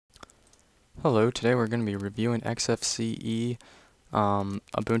Hello, today we're going to be reviewing XFCE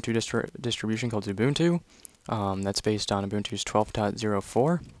Ubuntu distribution called Xubuntu. That's based on Ubuntu's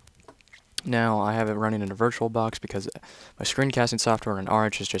 12.04. Now, I have it running in a VirtualBox because my screencasting software in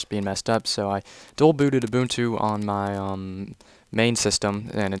Arch is just being messed up, so I dual booted Ubuntu on my main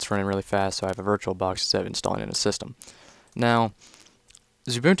system, and it's running really fast, so I have a VirtualBox instead of installing it in a system. Now,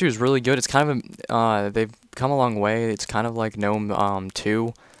 Xubuntu is really good. It's kind of they've come a long way. It's kind of like GNOME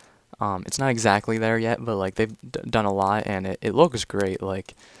 2. It's not exactly there yet, but like they've done a lot, and it looks great.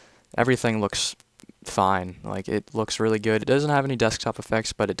 Like everything looks fine. Like it looks really good. It doesn't have any desktop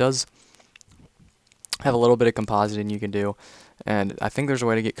effects, but it does have a little bit of compositing you can do. And I think there's a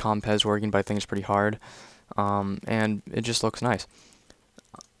way to get compos working, but I think it's pretty hard. And it just looks nice.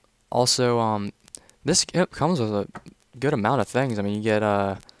 Also, this kit comes with a good amount of things. I mean, you get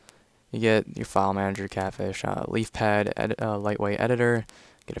your file manager, Catfish, LeafPad, lightweight editor.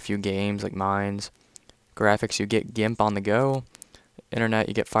 Get a few games like Mines. Graphics, you get GIMP on the go. Internet,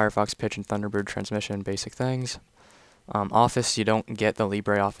 you get Firefox, Pitch, and Thunderbird transmission, basic things. Office, you don't get the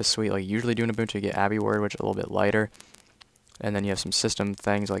LibreOffice suite like you usually do in Ubuntu. You get AbiWord, which is a little bit lighter. And then you have some system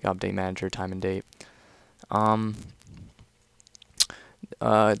things like Update Manager, Time and Date. Then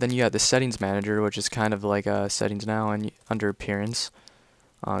you got the Settings Manager, which is kind of like Settings Now and under Appearance.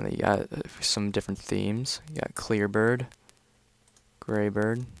 You got some different themes. You got Clearbird.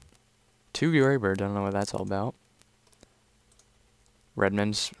 Graybird. 2 Graybird, don't know what that's all about.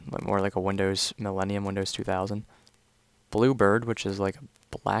 Redmond's more like a Windows Millennium, Windows 2000. Bluebird, which is like a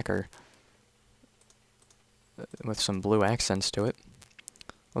blacker with some blue accents to it.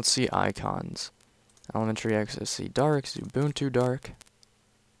 Let's see icons. Elementary XFCE Dark, Xubuntu Dark.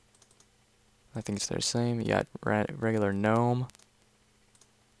 I think it's their same. You got regular GNOME.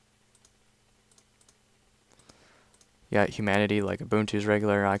 You got Humanity, like Ubuntu's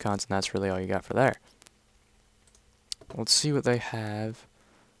regular icons, and that's really all you got for there. Let's see what they have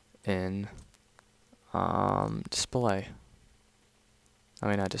in display. I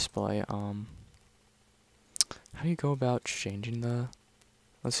mean, not display. How do you go about changing the...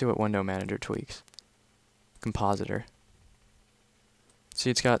 Let's see what Window Manager tweaks. Compositor. See,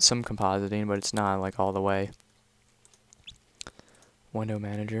 it's got some compositing, but it's not like all the way. Window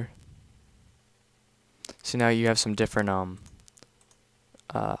Manager. See, now you have some different,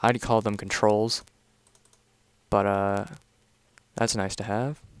 I'd call them controls, but, that's nice to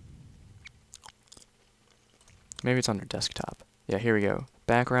have. Maybe it's under desktop. Yeah, here we go.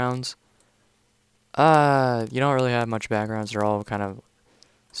 Backgrounds. You don't really have much backgrounds. They're all kind of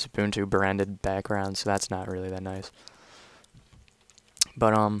Xubuntu branded backgrounds, so that's not really that nice.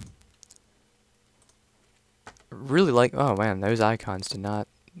 But, really like, oh man, those icons did not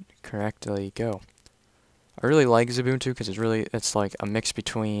correctly go. I really like Xubuntu because it's like a mix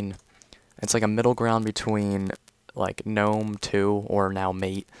between, it's like a middle ground between like GNOME 2 or now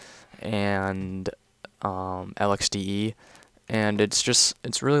Mate and LXDE, and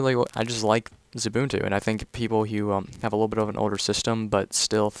it's really like, I just like Xubuntu, and I think people who have a little bit of an older system but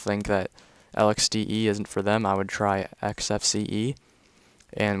still think that LXDE isn't for them, I would try XFCE,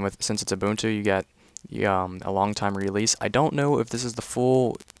 and since it's Ubuntu, you get a long time release. I don't know if this is the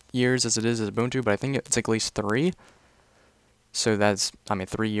full years as it is as Ubuntu, but I think it's like at least 3. So that's, I mean,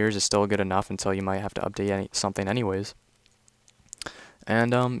 3 years is still good enough until you might have to update something anyways.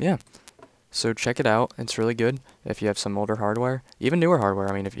 And yeah, so check it out. It's really good if you have some older hardware, even newer hardware.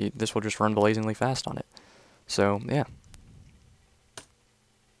 I mean, this will just run blazingly fast on it. So yeah.